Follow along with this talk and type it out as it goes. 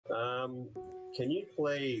Can you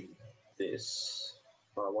play this?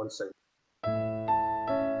 1 second.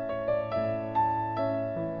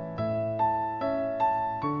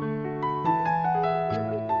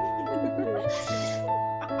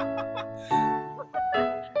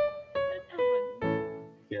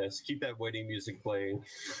 Yes, keep that wedding music playing.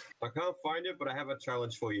 I can't find it, but I have a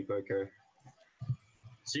challenge for you, Coco.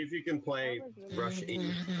 See if you can play Rush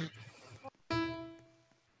E.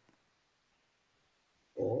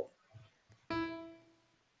 Oh.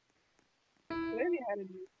 Maybe I had to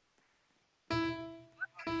do.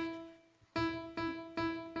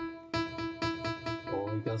 Oh,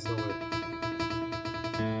 he does know it.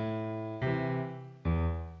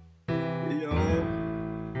 Yo.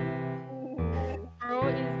 Bro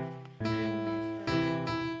is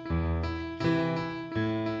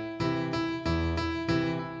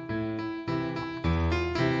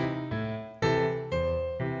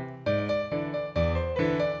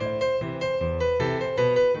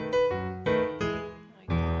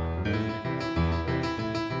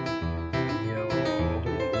Yo,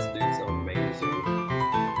 this dude's amazing.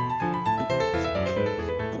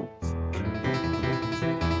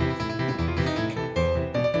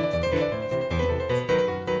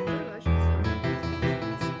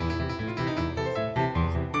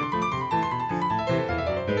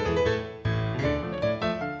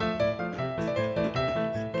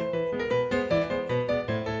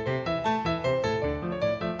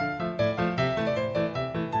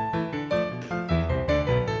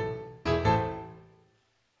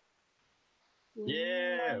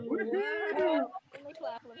 Yeah. Woohoo!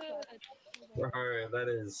 Bro, that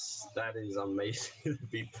is amazing. The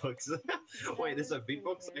beatbox. Wait, there's a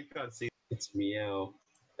beatbox? I can't see. It's Meow.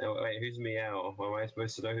 Oh, wait, who's Meow? Am I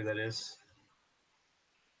supposed to know who that is?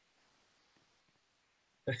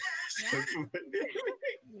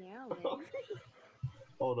 yeah,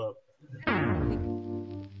 Hold up.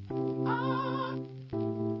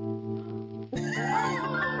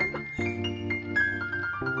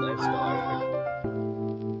 Nice guy.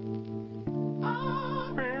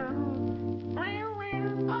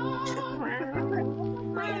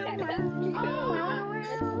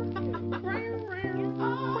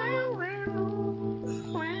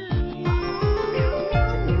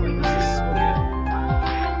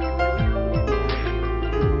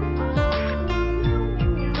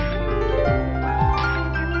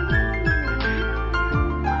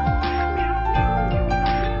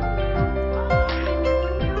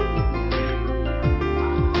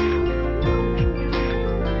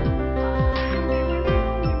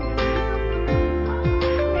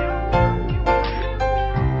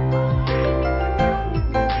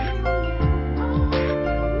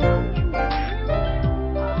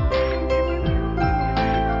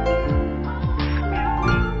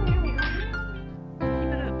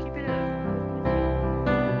 keep it up.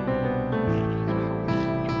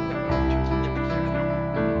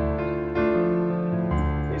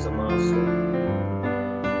 He's a master.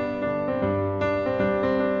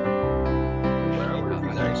 Wait, I wonder if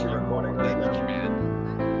he's actually recording right now.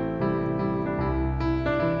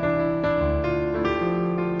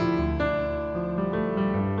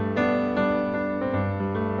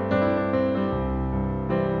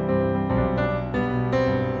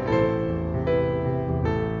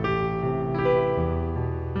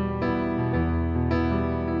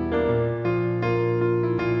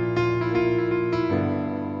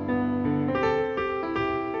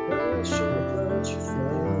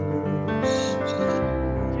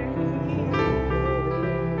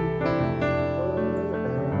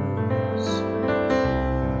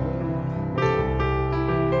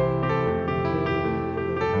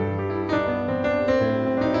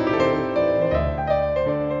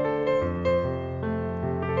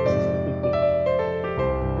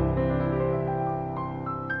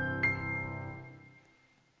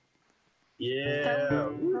 Yeah. So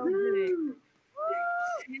good.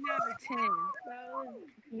 10 out of 10. That was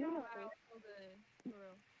beautiful. So good. For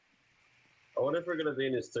real. I wonder if we're gonna be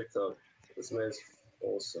in his TikTok. This man's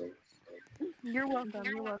awesome. You're welcome.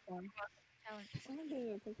 You're welcome. Someone do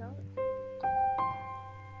your TikTok?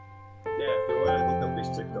 Yeah, if you want to look up his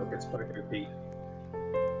TikTok, it's Poco Pete.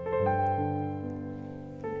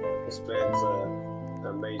 This man's an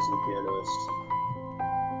amazing pianist.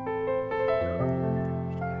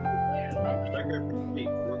 Poco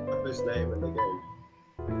Pete, look up his name in the game.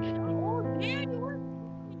 Oh, damn.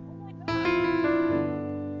 Oh my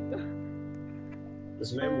god.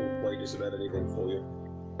 This man will play just about anything for you.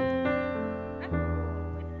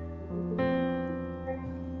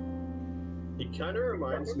 He kind of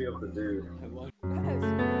reminds me of the dude.